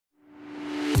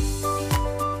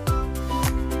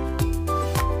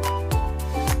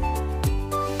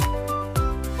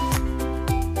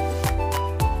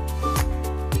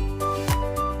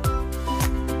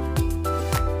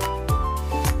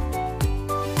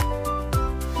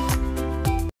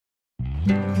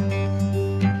Assalamu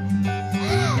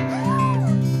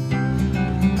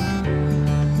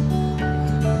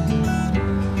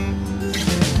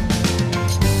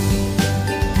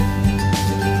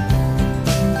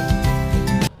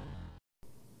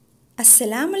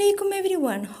alaikum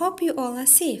everyone, hope you all are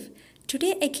safe.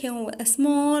 Today I came with a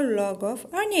small vlog of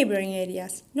our neighboring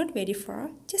areas, not very far,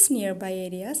 just nearby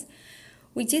areas.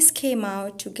 We just came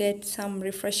out to get some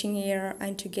refreshing air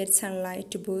and to get sunlight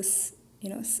to boost,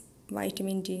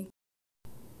 vitamin D.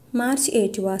 March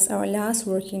 8 was our last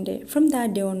working day. From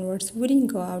that day onwards, we didn't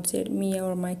go outside, me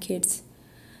or my kids.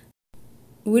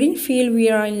 We didn't feel we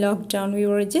are in lockdown, we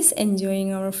were just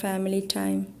enjoying our family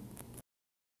time.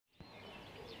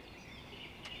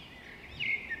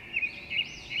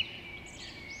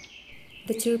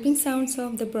 The chirping sounds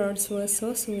of the birds were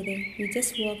so soothing. We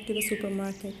just walked to the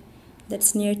supermarket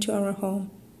that's near to our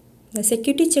home. The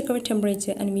security checked our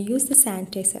temperature and we used the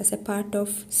sanitizer as a part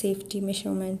of safety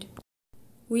measurement.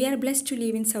 We are blessed to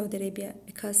live in Saudi Arabia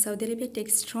because Saudi Arabia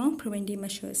takes strong preventive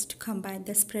measures to combat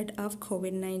the spread of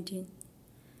COVID-19.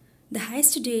 The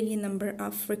highest daily number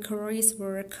of recoveries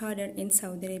were recorded in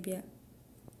Saudi Arabia.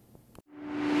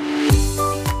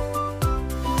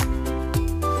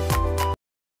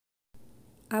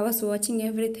 I was watching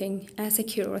everything as a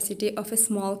curiosity of a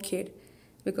small kid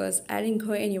because I didn't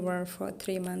go anywhere for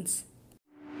 3 months.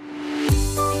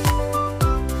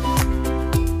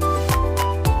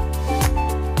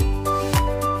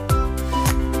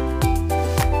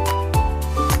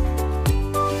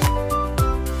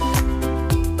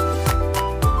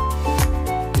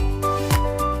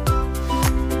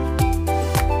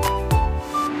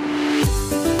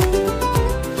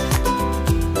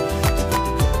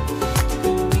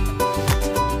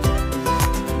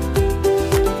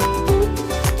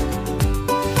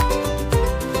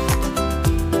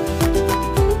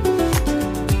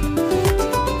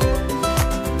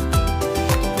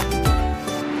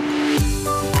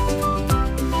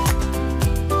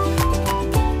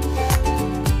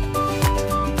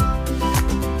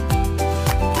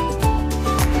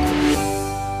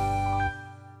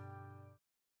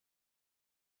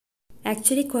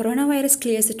 Actually, coronavirus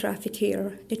clears the traffic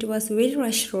here. It was very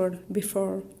rush road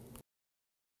before.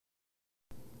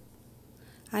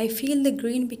 I feel the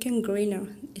green became greener.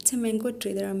 It's a mango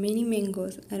tree. There are many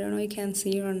mangoes. I don't know if you can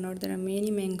see or not. There are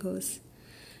many mangoes.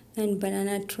 And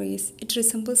banana trees. It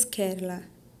resembles Kerala.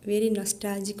 Very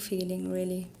nostalgic feeling,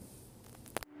 really.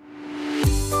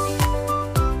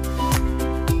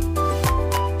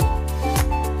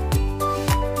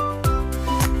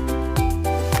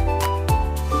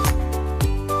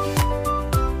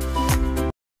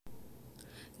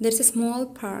 There's a small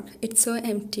park, it's so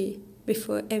empty.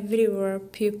 Before everywhere,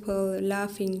 people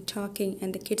laughing, talking,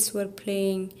 and the kids were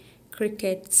playing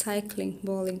cricket, cycling,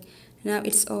 bowling. Now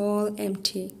it's all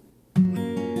empty.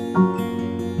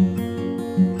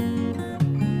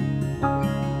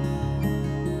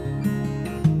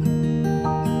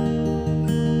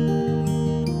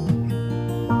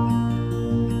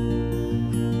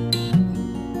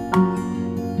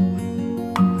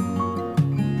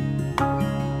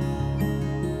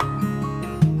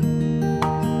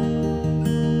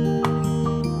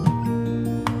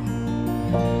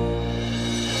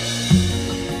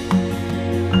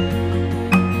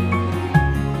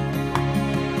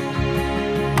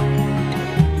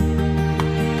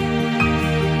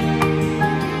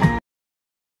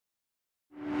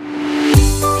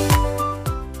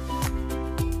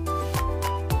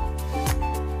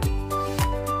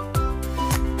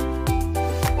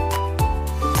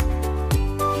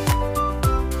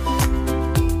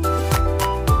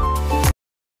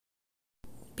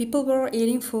 People were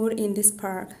eating food in this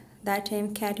park. That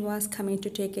time cat was coming to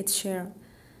take its share.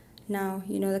 Now,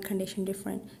 the condition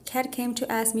different. Cat came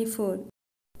to ask me food.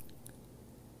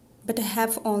 But I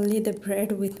have only the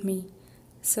bread with me.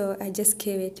 So I just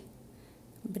gave it.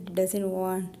 But it doesn't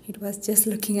want. It was just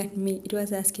looking at me. It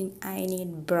was asking, I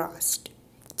need broast,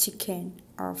 chicken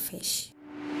or fish.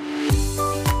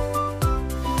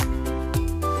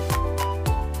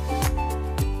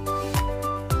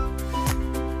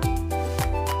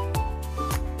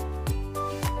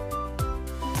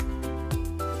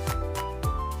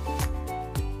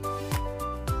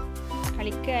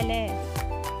 കളിക്കല്ലേ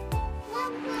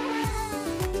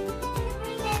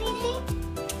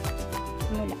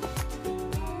ഒന്നുമില്ല.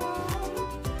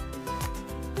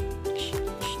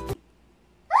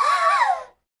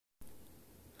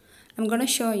 I'm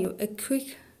gonna show you a quick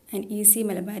and easy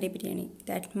Malbari biryani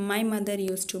that my mother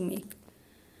used to make.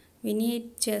 We need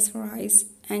just rice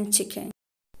and chicken.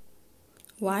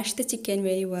 Wash the chicken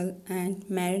very well and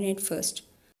marinate first.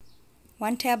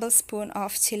 1 tablespoon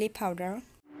of chili powder,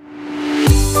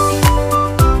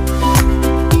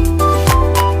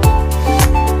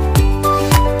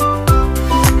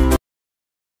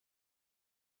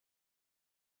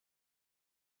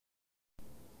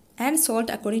 add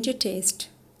salt according to taste.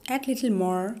 Add little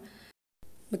more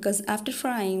because after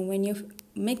frying, when you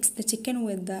mix the chicken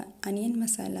with the onion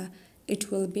masala,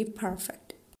 it will be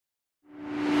perfect.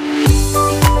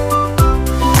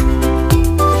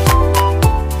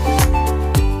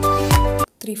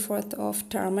 Three-fourths of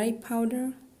turmeric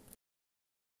powder.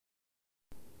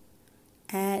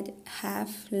 Add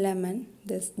half lemon,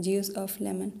 this juice of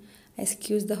lemon. I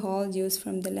squeeze the whole juice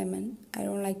from the lemon. I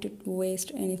don't like to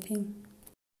waste anything.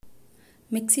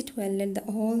 Mix it well, let the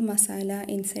whole masala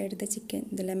inside the chicken,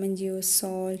 the lemon juice,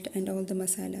 salt and all the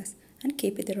masalas, and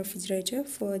keep it in the refrigerator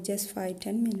for just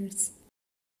 5-10 minutes.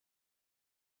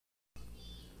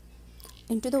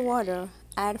 Into the water,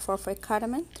 add 4-5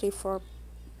 cardamom, 3-4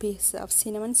 pieces of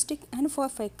cinnamon stick and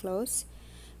 4-5 cloves.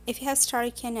 If you have star,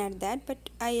 you can add that,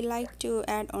 but I like to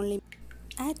add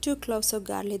 2 cloves of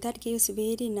garlic. That gives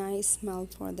very nice smell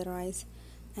for the rice.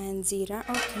 And zira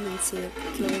or cumin seed.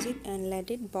 Close it and let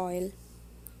it boil.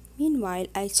 Meanwhile,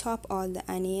 I chop all the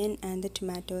onion and the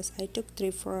tomatoes. I took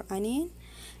 3-4 onion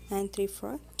and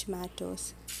 3-4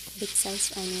 tomatoes, big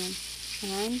sized onion.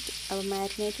 And our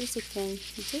marinated chicken,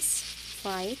 just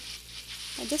fry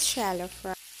it, just shallow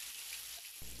fry.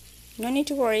 No need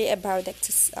to worry about the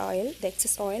excess oil. The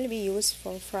excess oil we use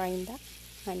for frying the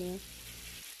onion.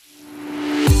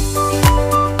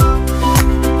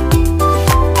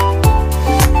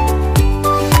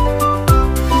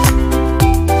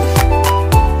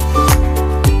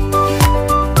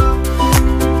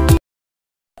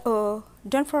 Oh,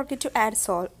 don't forget to add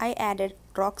salt. I added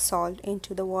rock salt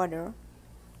into the water.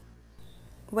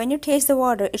 When you taste the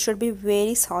water, it should be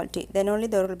very salty. Then only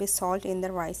there will be salt in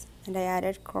the rice. And I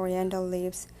added coriander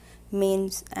leaves,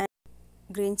 mint and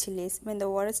green chilies. When the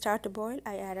water started to boil,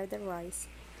 I added the rice.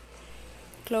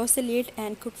 Close the lid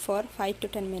and cook for 5 to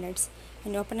 10 minutes.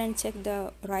 And open and check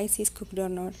the rice is cooked or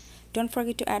not. Don't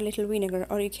forget to add little vinegar,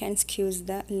 or you can squeeze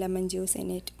the lemon juice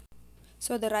in it,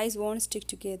 so the rice won't stick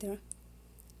together.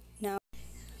 Now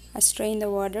I strain the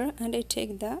water and I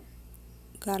take the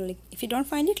garlic. If you don't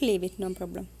find it, leave it, no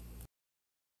problem.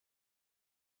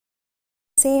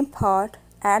 Same pot,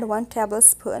 add 1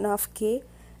 tablespoon of ghee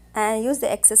and use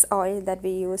the excess oil that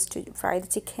we used to fry the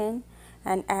chicken,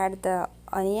 and add the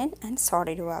onion and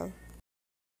saute it well.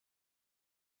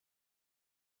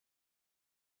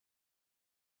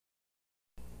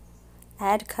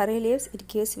 Add curry leaves, it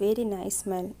gives very nice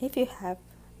smell. If you have,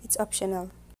 it's optional.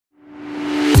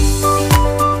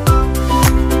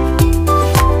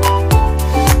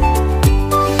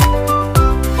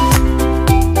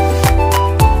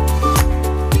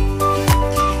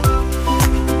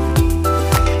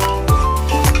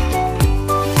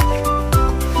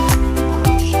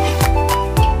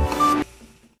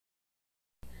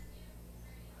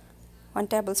 One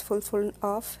tablespoon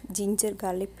of ginger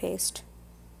garlic paste.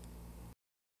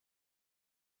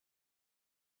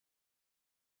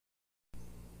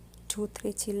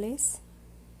 2-3 chilies.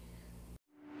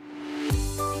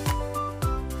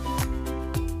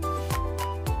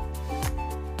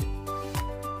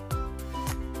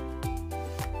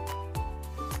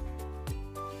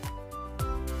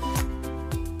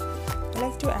 I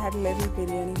like to add little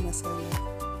biryani masala.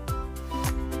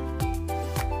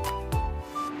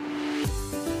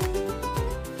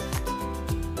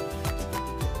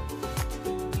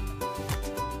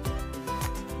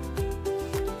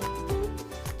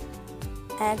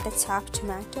 Add the chopped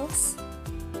tomatoes.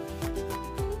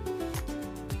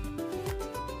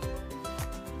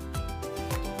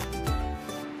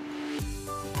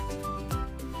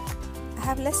 I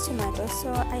have less tomatoes,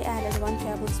 so I added 1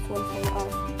 tablespoonful of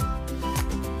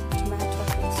tomato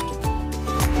paste.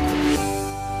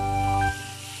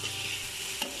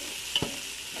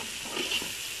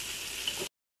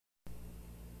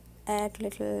 Add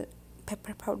little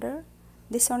pepper powder.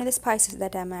 This is only the spices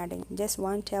that I'm adding. Just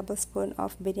 1 tablespoon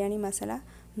of biryani masala,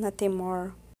 nothing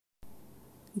more.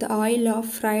 The oil of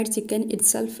fried chicken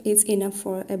itself is enough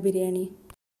for a biryani.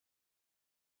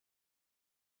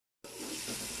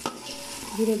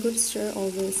 Give a good stir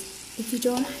always. If you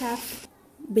don't have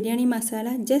biryani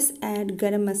masala, just add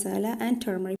garam masala and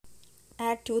turmeric.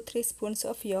 Add 2-3 spoons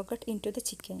of yogurt into the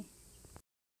chicken.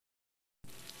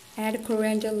 Add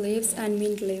coriander leaves and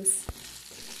mint leaves.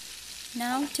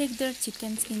 Now take the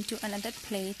chickens into another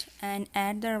plate and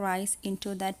add the rice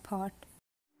into that pot.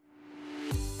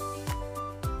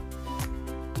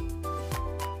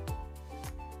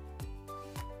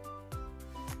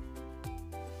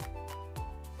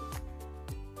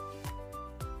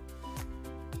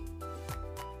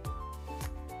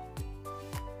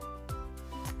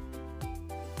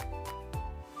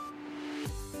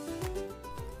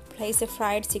 place a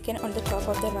fried chicken on the top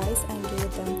of the rice and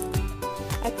give them.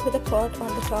 I put the pot on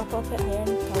the top of an iron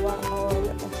tawa or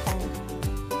a pan.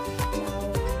 Now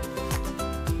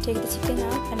take the chicken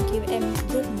out and give a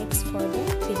good mix for the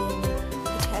biryani.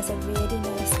 It has a very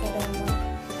nice aroma.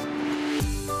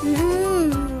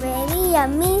 Very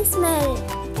yummy smell.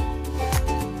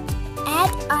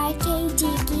 Add RKG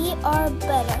ghee or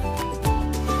butter.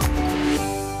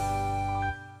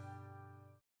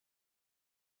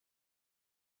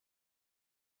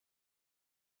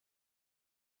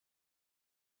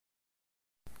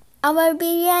 Our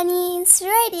biryani is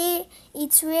ready.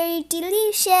 It's very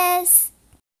delicious.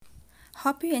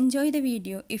 Hope you enjoy the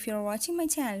video. If you are watching my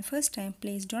channel first time,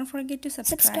 please don't forget to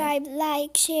Subscribe,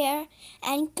 like, share,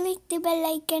 and click the bell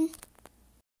icon.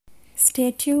 Stay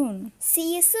tuned.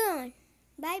 See you soon.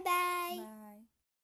 Bye-bye. Bye.